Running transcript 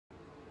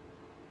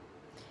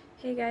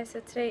Hey guys, so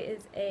today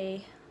is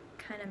a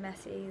kind of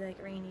messy, like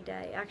rainy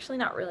day. Actually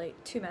not really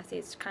too messy,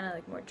 it's kind of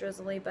like more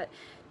drizzly, but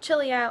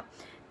chilly out.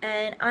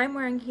 And I'm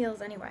wearing heels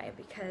anyway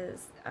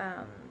because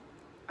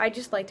I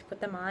just like to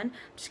put them on. I'm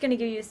just going to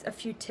give you a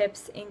few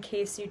tips in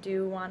case you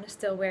do want to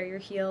still wear your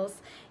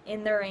heels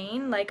in the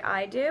rain like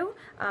I do,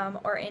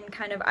 or in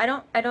kind of,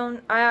 I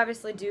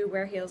obviously do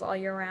wear heels all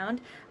year round,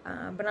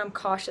 but I'm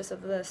cautious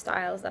of the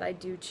styles that I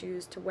do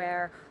choose to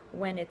wear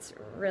when it's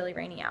really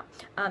raining out.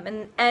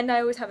 And I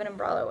always have an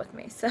umbrella with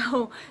me,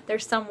 so they're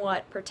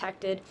somewhat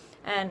protected,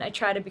 and I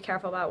try to be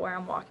careful about where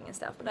I'm walking and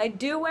stuff. But I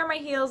do wear my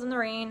heels in the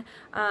rain,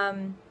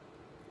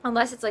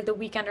 unless it's like the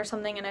weekend or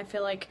something, and I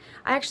feel like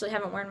I actually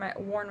haven't worn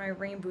my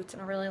rain boots in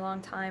a really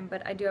long time,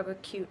 but I do have a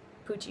cute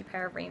Poochie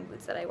pair of rain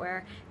boots that I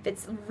wear if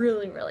it's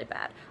really, really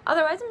bad.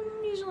 Otherwise,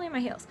 I'm usually in my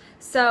heels.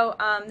 So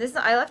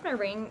I left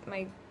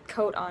my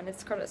coat on.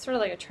 It's sort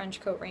of like a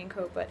trench coat,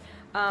 raincoat, but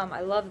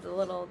I love the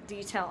little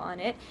detail on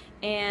it.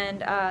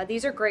 And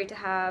these are great to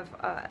have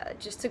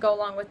just to go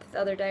along with the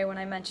other day when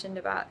I mentioned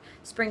about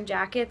spring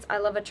jackets. I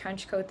love a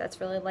trench coat that's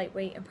really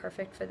lightweight and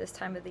perfect for this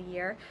time of the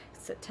year.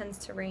 So it tends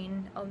to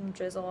rain and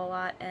drizzle a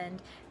lot,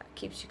 and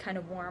keeps you kind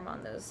of warm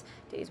on those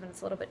days when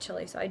it's a little bit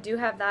chilly. So I do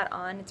have that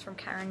on. It's from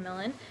Karen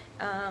Millen.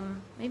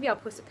 Maybe I'll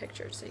post a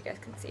picture so you guys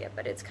can see it,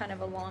 but it's kind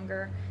of a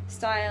longer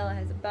style. It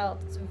has a belt.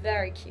 It's a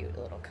very cute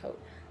little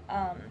coat.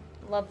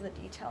 Love the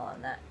detail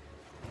on that.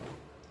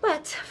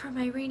 But for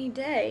my rainy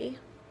day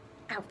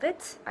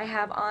outfit, I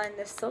have on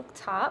this silk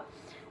top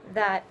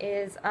that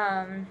is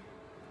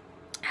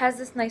has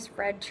this nice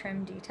red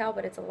trim detail,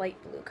 but it's a light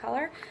blue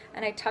color,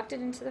 and I tucked it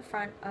into the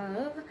front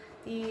of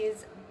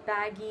these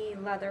baggy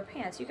leather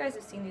pants. You guys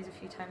have seen these a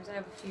few times. I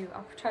have a few.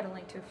 I'll try to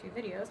link to a few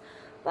videos.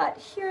 But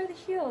here are the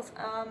heels,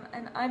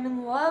 and I'm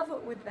in love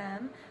with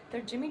them.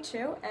 They're Jimmy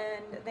Choo,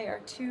 and they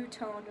are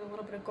two-toned with a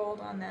little bit of gold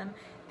on them,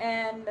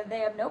 and they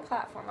have no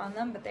platform on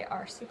them, but they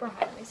are super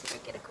high. Let me see if I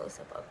can get a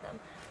close-up of them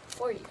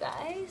for you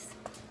guys.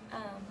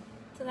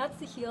 So that's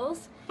the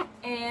heels,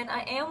 and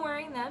I am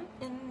wearing them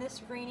in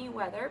this rainy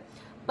weather,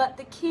 but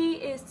the key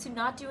is to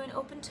not do an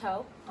open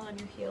toe on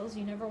your heels.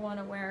 You never want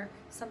to wear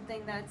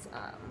something that's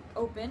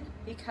open,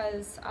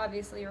 because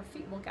obviously your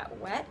feet will get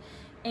wet.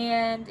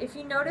 And if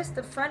you notice,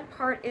 the front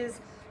part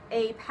is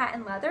a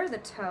patent leather, the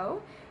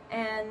toe,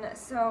 and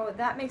so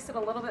that makes it a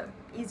little bit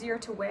easier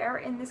to wear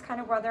in this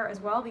kind of weather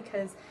as well,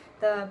 because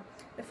the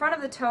front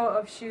of the toe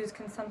of shoes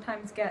can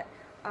sometimes get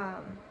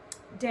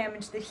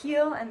damaged. The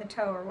heel and the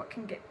toe are what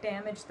can get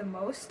damaged the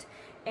most,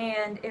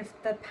 and if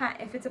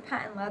it's a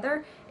patent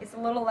leather, it's a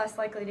little less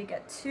likely to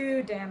get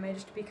too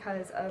damaged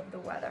because of the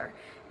weather.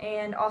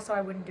 And also,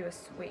 I wouldn't do a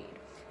suede.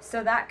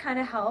 So that kind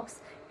of helps,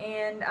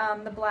 and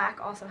the black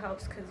also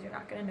helps because you're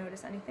not going to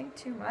notice anything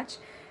too much.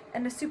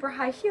 And a super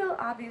high heel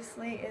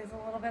obviously is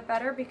a little bit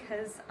better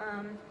because,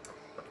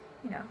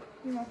 you know,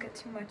 you won't get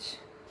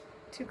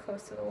too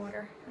close to the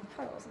water and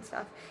puddles and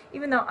stuff,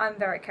 even though I'm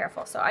very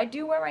careful. So I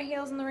do wear my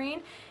heels in the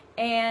rain,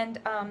 and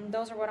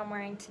those are what I'm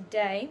wearing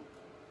today.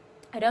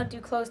 I don't do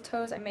closed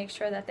toes. I make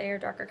sure that they are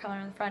darker color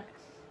in the front.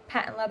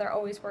 Patent leather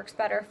always works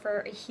better for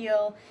a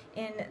heel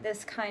in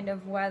this kind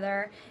of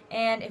weather.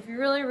 And if you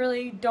really,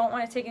 really don't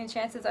want to take any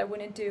chances, I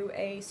wouldn't do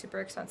a super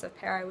expensive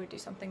pair. I would do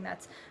something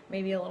that's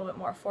maybe a little bit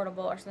more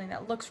affordable, or something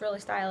that looks really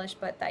stylish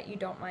but that you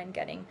don't mind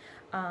getting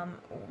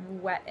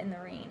wet in the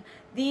rain.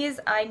 These,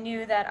 I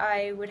knew that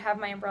I would have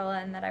my umbrella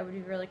and that I would be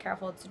really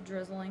careful. It's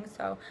drizzling,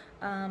 so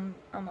I'm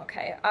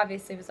okay.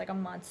 Obviously, if it was like a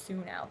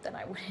monsoon out, then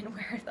I wouldn't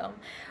wear them.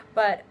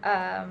 But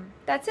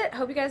that's it.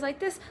 Hope you guys like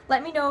this.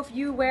 Let me know if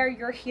you wear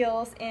your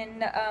heels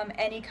in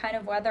any kind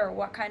of weather, or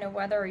what kind of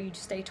weather, or you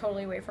just stay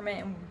totally away from it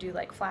and do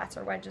like flats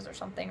or wedges or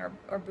something,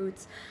 or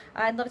boots.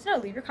 I'd love to know.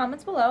 Leave your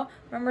comments below.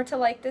 Remember to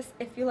like this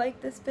if you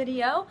like this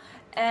video,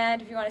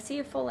 and if you want to see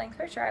a full-length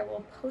picture, I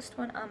will post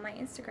one on my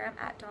Instagram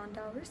at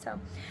Russo.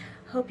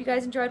 Hope you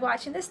guys enjoyed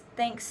watching this.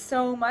 Thanks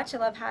so much. I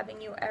love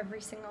having you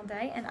every single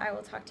day, and I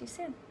will talk to you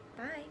soon.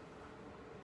 Bye.